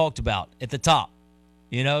teams we talked about at the top,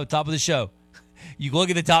 top of the show. You look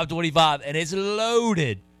at the top 25, and it's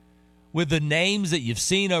loaded with the names that you've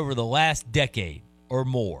seen over the last decade or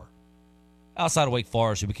more. outside of Wake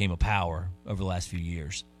Forest, who became a power over the last few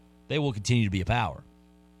years. They will continue to be a power.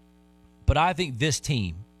 But I think this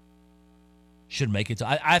team should make it.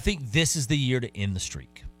 I think this is the year to end the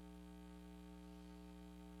streak.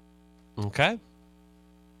 Okay.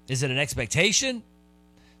 Is it an expectation?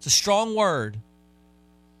 It's a strong word.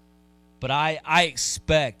 But I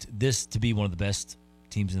expect this to be one of the best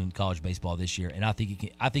teams in college baseball this year, and I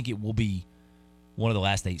think it will be one of the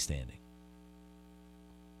last 8 standing.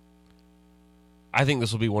 I think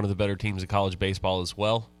this will be one of the better teams in college baseball as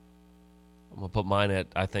well. I'm going to put mine at,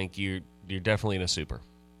 I think you're definitely in a super.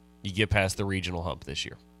 You get past the regional hump this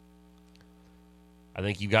year. I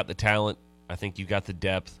think you've got the talent. I think you've got the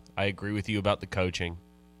depth. I agree with you about the coaching.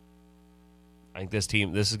 I think this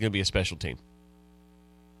is going to be a special team.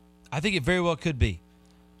 I think it very well could be.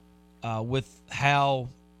 With how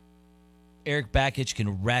Eric Bakich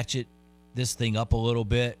can ratchet this thing up a little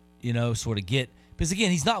bit, sort of get – because,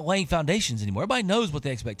 again, he's not laying foundations anymore. Everybody knows what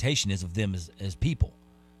the expectation is of them as people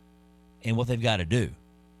and what they've got to do.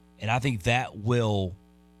 And I think that will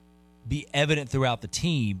be evident throughout the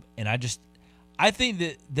team. And I think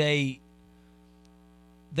that they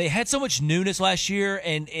had so much newness last year,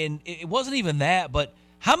 and it wasn't even that, but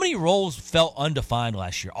how many roles felt undefined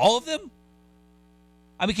last year? All of them?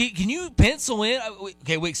 I mean, can you pencil in?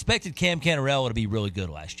 Okay, we expected Cam Canarella to be really good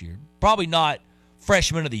last year. Probably not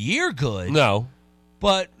freshman of the year good. No.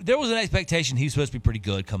 But there was an expectation he was supposed to be pretty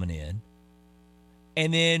good coming in.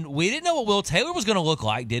 And then we didn't know what Will Taylor was going to look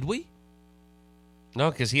like, did we? No,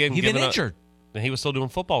 because he hadn't He'd been injured. And he was still doing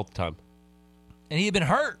football at the time. And he had been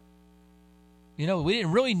hurt. We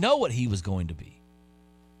didn't really know what he was going to be.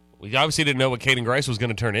 We obviously didn't know what Caden Grice was going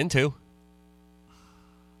to turn into.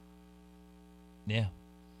 Yeah.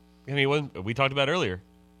 I mean, we talked about earlier.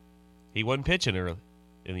 He wasn't pitching early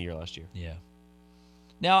in the year last year. Yeah.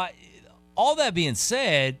 Now, all that being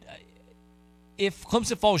said, if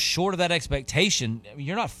Clemson falls short of that expectation,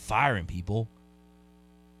 you're not firing people.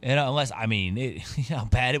 And unless, how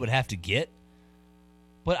bad it would have to get.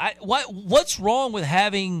 But what's wrong with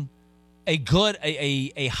having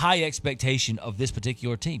a high expectation of this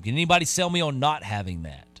particular team? Can anybody sell me on not having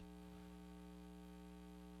that?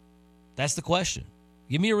 That's the question.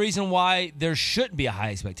 Give me a reason why there shouldn't be a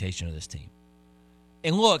high expectation of this team.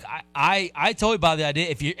 And look, I totally buy the idea.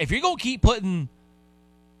 If you're going to keep putting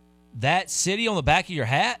that city on the back of your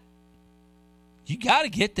hat, you got to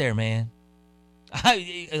get there, man.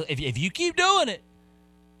 If you keep doing it,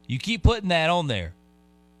 you keep putting that on there,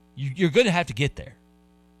 you're going to have to get there.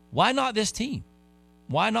 Why not this team?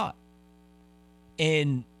 Why not?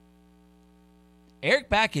 And Eric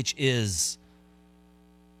Bakich is,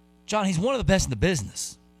 John, he's one of the best in the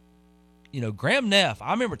business. Graham Neff,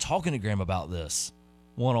 I remember talking to Graham about this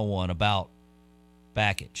one-on-one about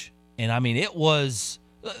Bakich. And, it was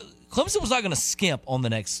Clemson was not going to skimp on the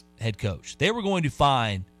next head coach. They were going to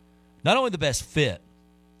find not only the best fit,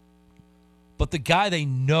 but the guy they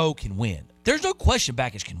know can win. There's no question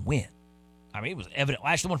Bakich can win. It was evident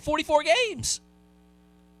last year. Won 44 games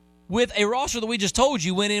with a roster that we just told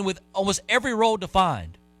you went in with almost every role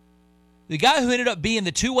defined. The guy who ended up being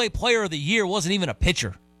the two-way player of the year wasn't even a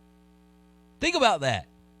pitcher. Think about that.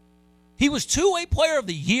 He was two-way player of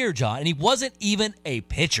the year, John, and he wasn't even a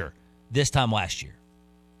pitcher this time last year.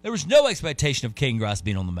 There was no expectation of Caden Grice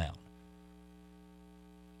being on the mound.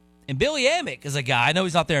 And Billy Amick is a guy, I know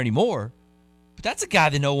he's not there anymore, but that's a guy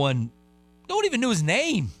that no one even knew his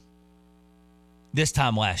name this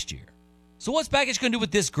time last year. So what's Bakich going to do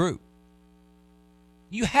with this group?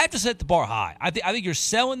 You have to set the bar high. I think you're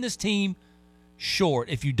selling this team short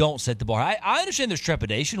if you don't set the bar high. I understand there's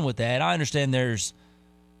trepidation with that. I understand there's,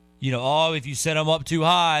 if you set them up too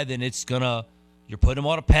high, then you're putting them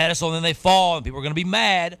on a pedestal and then they fall and people are going to be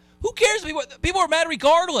mad. Who cares? People are mad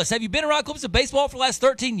regardless. Have you been around Clemson baseball for the last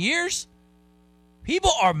 13 years?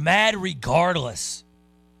 People are mad regardless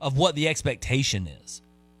of what the expectation is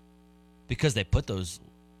because they put those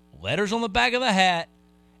letters on the back of the hat,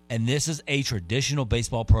 and this is a traditional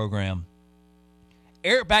baseball program.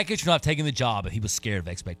 Eric Bakich would not have taken the job if he was scared of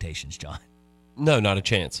expectations, John. No, not a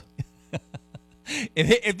chance.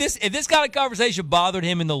 If this kind of conversation bothered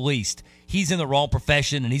him in the least, he's in the wrong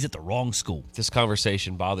profession and he's at the wrong school. If this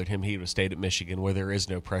conversation bothered him, he would have stayed at Michigan where there is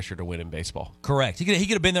no pressure to win in baseball. Correct. He could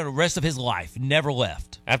have been there the rest of his life, never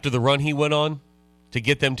left. After the run he went on to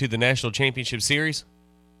get them to the National Championship Series,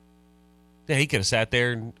 yeah, he could have sat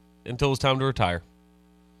there until it was time to retire.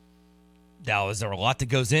 Now, is there a lot that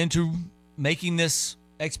goes into making this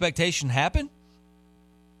expectation happen?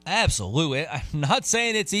 Absolutely. I'm not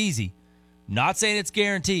saying it's easy. Not saying it's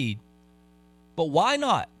guaranteed. But why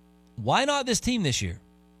not? Why not this team this year?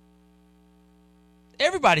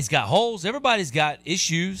 everybody's got holes. Everybody's got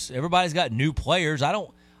issues. Everybody's got new players.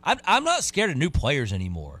 I'm not scared of new players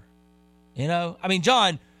anymore. You know? I mean,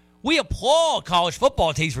 John, we applaud college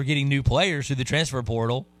football teams for getting new players through the transfer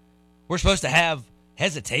portal. We're supposed to have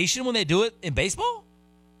hesitation when they do it in baseball?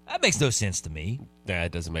 That makes no sense to me. Nah,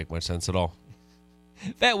 it doesn't make much sense at all.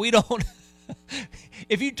 In fact, we don't.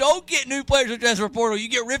 If you don't get new players in the transfer portal, you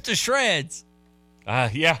get ripped to shreds.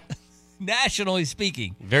 Yeah. Nationally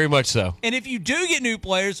speaking. Very much so. And if you do get new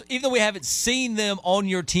players, even though we haven't seen them on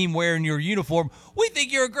your team wearing your uniform, we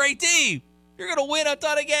think you're a great team. You're going to win a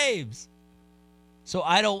ton of games. So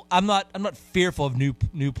I'm not fearful of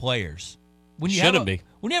new players. When you Shouldn't be.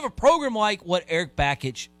 When you have a program like what Eric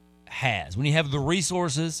Bakich has, when you have the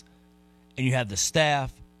resources and you have the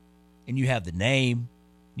staff and you have the name,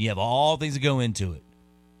 you have all things that go into it.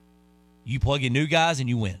 You plug in new guys and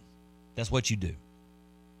you win. That's what you do.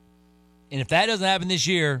 And if that doesn't happen this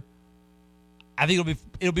year, I think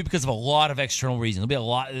it'll be because of a lot of external reasons.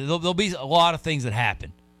 There'll be a lot of things that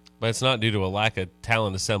happen. But it's not due to a lack of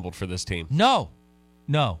talent assembled for this team. No.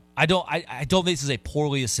 I don't think this is a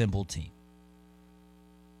poorly assembled team.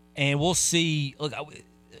 And we'll see. Look,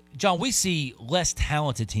 John, we see less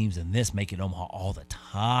talented teams than this make it Omaha all the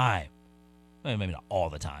time. Well, maybe not all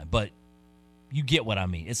the time, but you get what I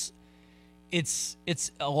mean. It's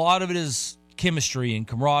a lot of it is chemistry and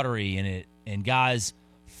camaraderie and guys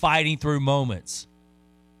fighting through moments.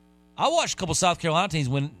 I watched a couple South Carolina teams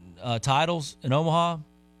win titles in Omaha.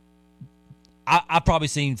 I've probably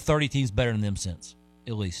seen 30 teams better than them since,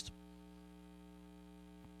 at least.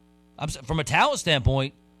 From a talent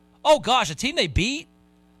standpoint, oh gosh, a team they beat,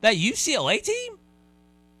 that UCLA team,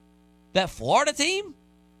 that Florida team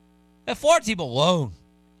alone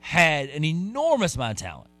had an enormous amount of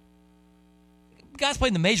talent. Guys played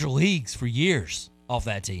in the major leagues for years off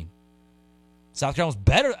that team. South Carolina was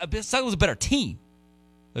better. South Carolina was a better team.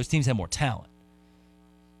 Those teams had more talent.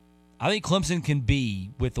 I think Clemson can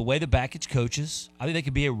be, with the way the Bakich coaches, I think they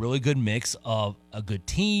could be a really good mix of a good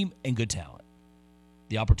team and good talent.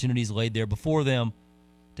 The opportunities laid there before them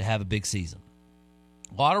to have a big season.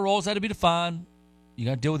 A lot of roles had to be defined. You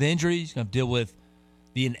got to deal with injuries. You got to deal with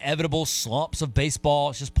the inevitable slumps of baseball.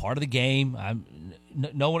 It's just part of the game.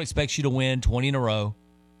 No one expects you to win 20 in a row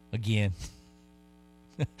again.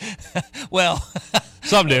 Well,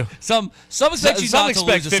 some do. Some expect you not to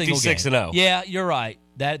lose a single 56 game. and 0. Yeah, you're right.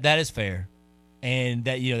 That is fair. And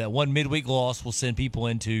that one midweek loss will send people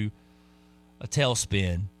into a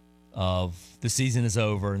tailspin of the season is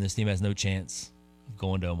over and this team has no chance of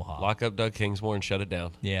going to Omaha. Lock up Doug Kingsmore and shut it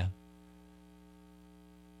down. Yeah.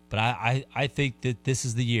 But I think that this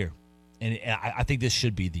is the year. And I think this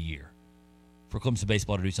should be the year for Clemson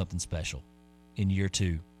baseball to do something special in year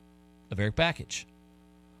 2 of Eric Bakich.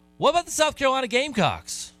 What about the South Carolina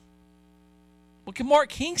Gamecocks? What can Mark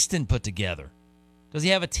Kingston put together? Does he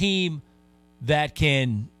have a team that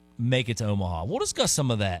can make it to Omaha? We'll discuss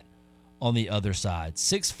some of that on the other side.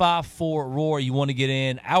 654 Roar, you want to get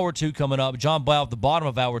in. Hour 2 coming up. John Blau at the bottom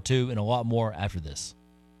of Hour 2 and a lot more after this.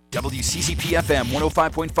 WCCP FM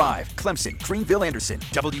 105.5, Clemson, Greenville, Anderson,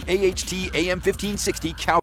 WAHT AM 1560, Cow.